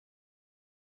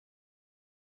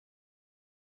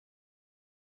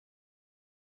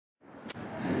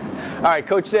All right,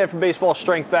 Coach Stan from Baseball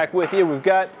Strength back with you. We've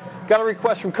got a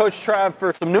request from Coach Trav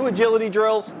for some new agility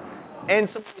drills and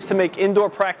some ways to make indoor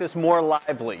practice more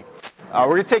lively. We're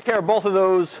going to take care of both of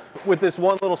those with this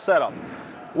one little setup.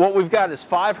 What we've got is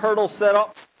 5 hurdles set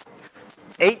up,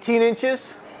 18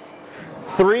 inches,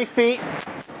 3 feet,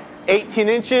 18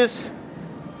 inches,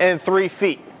 and 3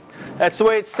 feet. That's the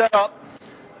way it's set up.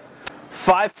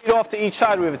 5 feet off to each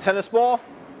side. We have a tennis ball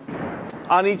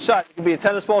on each side. It could be a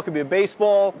tennis ball, it could be a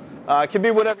baseball, it could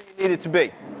be whatever you need it to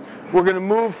be. We're going to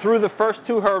move through the first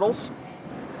 2 hurdles,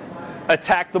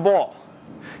 attack the ball.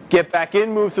 Get back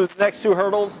in, move through the next 2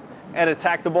 hurdles, and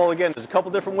attack the ball again. There's a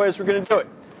couple different ways we're going to do it.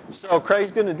 So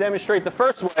Craig's going to demonstrate the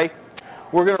first way.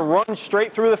 We're going to run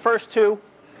straight through the first 2,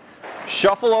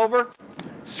 shuffle over,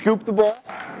 scoop the ball,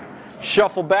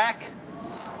 shuffle back,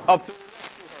 up through the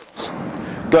next 2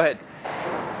 hurdles. Go ahead.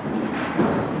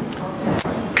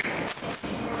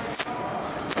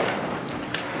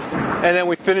 And then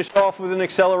we finish off with an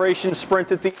acceleration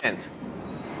sprint at the end.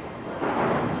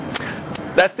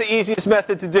 That's the easiest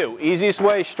method to do. Easiest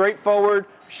way, straightforward,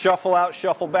 shuffle out,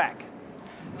 shuffle back.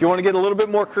 If you want to get a little bit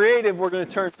more creative, we're going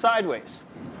to turn sideways.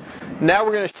 Now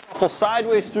we're going to shuffle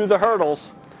sideways through the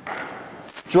hurdles,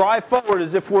 drive forward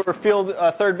as if we're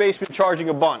a third baseman charging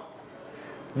a bunt.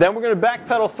 Then we're going to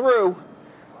backpedal through.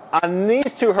 On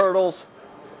these 2 hurdles,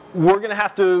 we're going to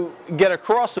have to get a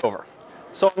crossover.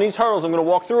 So on these hurdles, I'm going to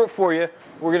walk through it for you.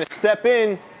 We're going to step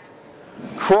in,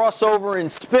 cross over, and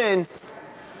spin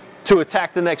to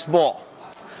attack the next ball.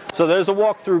 So there's a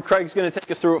walkthrough. Craig's going to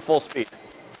take us through at full speed.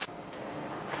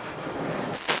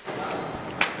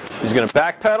 He's going to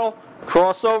backpedal,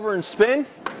 cross over, and spin,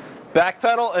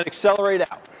 backpedal, and accelerate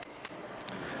out.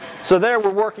 So there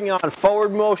we're working on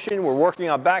forward motion, we're working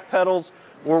on back pedals,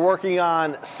 we're working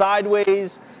on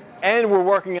sideways, and we're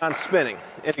working on spinning.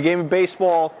 In a game of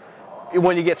baseball,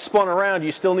 when you get spun around,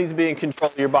 you still need to be in control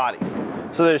of your body.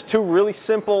 So there's 2 really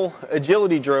simple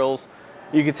agility drills.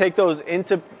 You can take those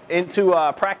into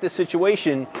a practice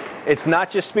situation. It's not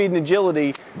just speed and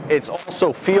agility, it's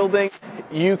also fielding.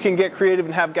 You can get creative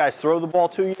and have guys throw the ball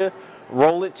to you,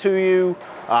 roll it to you.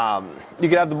 You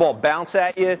can have the ball bounce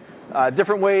at you.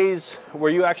 Different ways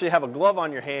where you actually have a glove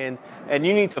on your hand and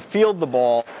you need to field the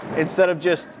ball instead of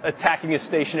just attacking a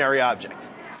stationary object.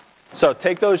 So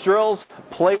take those drills,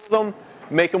 play with them,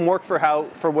 make them work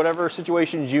for whatever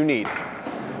situations you need.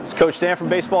 It's Coach Dan from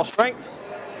Baseball Strength,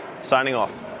 signing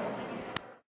off.